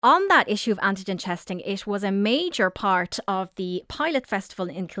On that issue of antigen testing, it was a major part of the Pilot Festival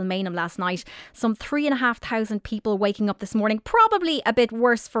in Kilmainham last night. Some 3,500 people waking up this morning, probably a bit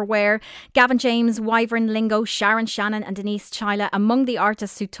worse for wear. Gavin James, Wyvern Lingo, Sharon Shannon and Denise Chyla among the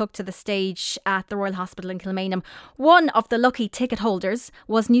artists who took to the stage at the Royal Hospital in Kilmainham. One of the lucky ticket holders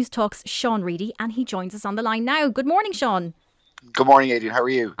was News Talk's Sean Reedy, and he joins us on the line now. Good morning, Sean. Good morning, Adrian. How are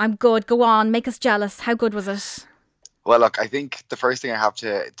you? I'm good. Go on, make us jealous. How good was it? Well, look, I think the first thing I have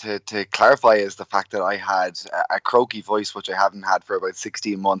to clarify is the fact that I had a croaky voice, which I haven't had for about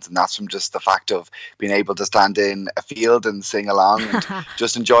 16 months. And that's from just the fact of being able to stand in a field and sing along and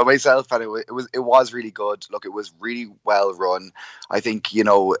just enjoy myself. And it was really good. Look, it was really well run. I think,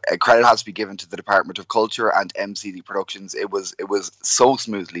 credit has to be given to the Department of Culture and MCD Productions. It was so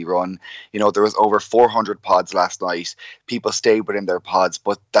smoothly run. There was over 400 pods last night. People stayed within their pods,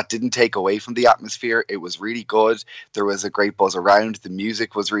 but that didn't take away from the atmosphere. It was really good. There was a great buzz around. The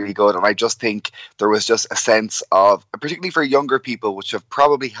music was really good. And I just think there was just a sense of, particularly for younger people, which have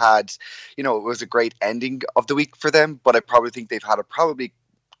probably had, it was a great ending of the week for them. But I probably think they've had a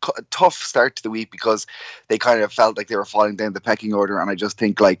tough start to the week because they kind of felt like they were falling down the pecking order. And I just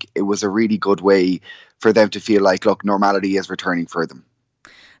think it was a really good way for them to feel like, look, normality is returning for them.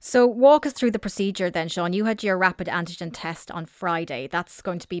 So walk us through the procedure then, Sean. You had your rapid antigen test on Friday. That's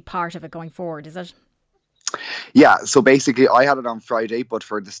going to be part of it going forward, is it? Yeah, so basically I had it on Friday, but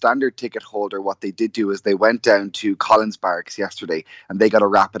for the standard ticket holder, what they did do is they went down to Collins Barracks yesterday and they got a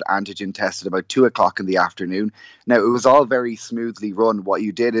rapid antigen test at about 2:00 in the afternoon. Now, it was all very smoothly run. What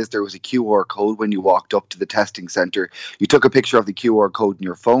you did is there was a QR code when you walked up to the testing centre. You took a picture of the QR code in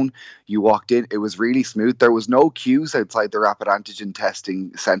your phone. You walked in. It was really smooth. There was no queues outside the rapid antigen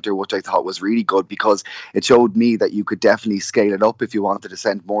testing centre, which I thought was really good because it showed me that you could definitely scale it up if you wanted to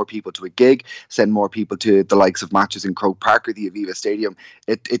send more people to a gig, send more people to the likes of matches in Croke Park or the Aviva Stadium.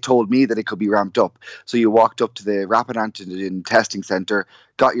 It told me that it could be ramped up. So you walked up to the rapid antigen testing centre,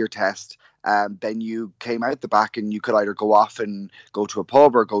 got your test. Then you came out the back and you could either go off and go to a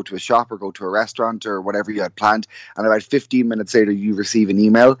pub or go to a shop or go to a restaurant or whatever you had planned. And about 15 minutes later, you receive an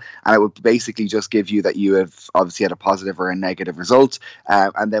email and it would basically just give you that you have obviously had a positive or a negative result.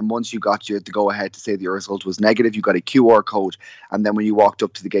 And then once you got the go ahead to say that your result was negative, you got a QR code. And then when you walked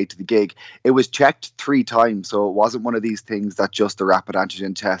up to the gate to the gig, it was checked 3 times. So it wasn't one of these things that just the rapid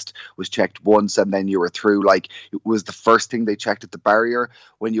antigen test was checked once and then you were through. It was the first thing they checked at the barrier.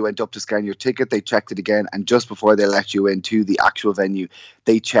 When you went up to scan your ticket, they checked it again, and just before they let you into the actual venue,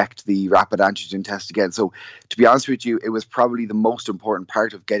 they checked the rapid antigen test again. So to be honest with you, it was probably the most important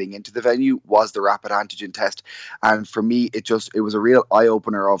part of getting into the venue was the rapid antigen test. And for me, it was a real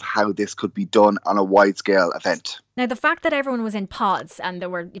eye-opener of how this could be done on a wide-scale event. Now, the fact that everyone was in pods and there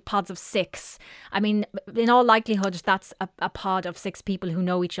were pods of 6, I mean, in all likelihood, that's a pod of 6 people who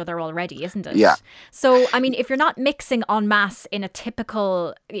know each other already, isn't it? Yeah. So, I mean, if you're not mixing en masse in a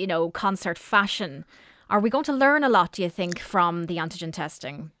typical, concert fashion, are we going to learn a lot, do you think, from the antigen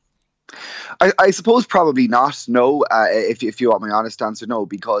testing? I suppose probably not. No, if you want my honest answer, no,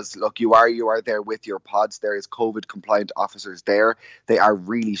 because look, you are there with your pods. There is COVID compliant officers there. They are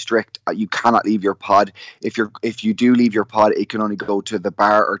really strict. You cannot leave your pod. If you do leave your pod, it can only go to the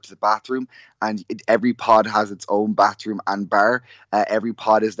bar or to the bathroom. And every pod has its own bathroom and bar. Every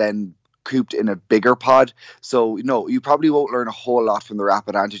pod is then cooped in a bigger pod. So no, you probably won't learn a whole lot from the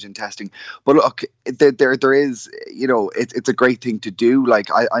rapid antigen testing. But look, there is, it's a great thing to do.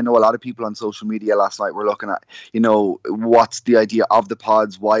 I know a lot of people on social media last night were looking at, what's the idea of the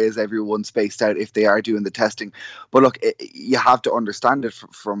pods? Why is everyone spaced out if they are doing the testing? But look, you have to understand it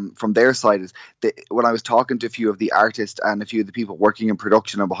from their side. When I was talking to a few of the artists and a few of the people working in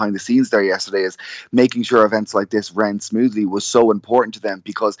production and behind the scenes there yesterday, is making sure events like this ran smoothly was so important to them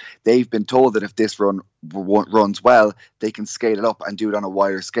because they've been told that if this runs well, they can scale it up and do it on a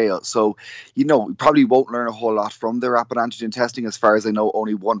wider scale. So, we probably won't learn a whole lot from the rapid antigen testing. As far as I know,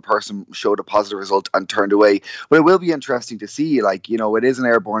 only one person showed a positive result and turned away. But it will be interesting to see, it is an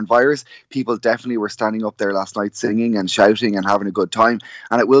airborne virus. People definitely were standing up there last night singing and shouting and having a good time.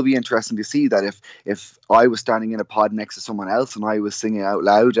 And it will be interesting to see that if I was standing in a pod next to someone else and I was singing out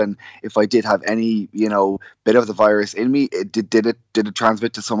loud, and if I did have any, bit of the virus in me, did it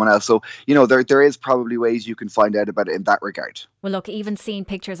transmit to someone else? So, there is probably ways you can find out about it in that regard. Well, look, even seeing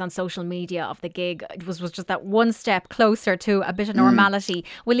pictures on social media of the gig was just that one step closer to a bit of normality.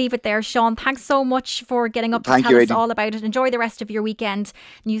 We'll leave it there. Sean, thanks so much for getting up to tell us all about it. Enjoy the rest of your weekend.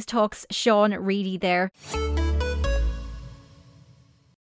 News Talk's Sean Reedy there.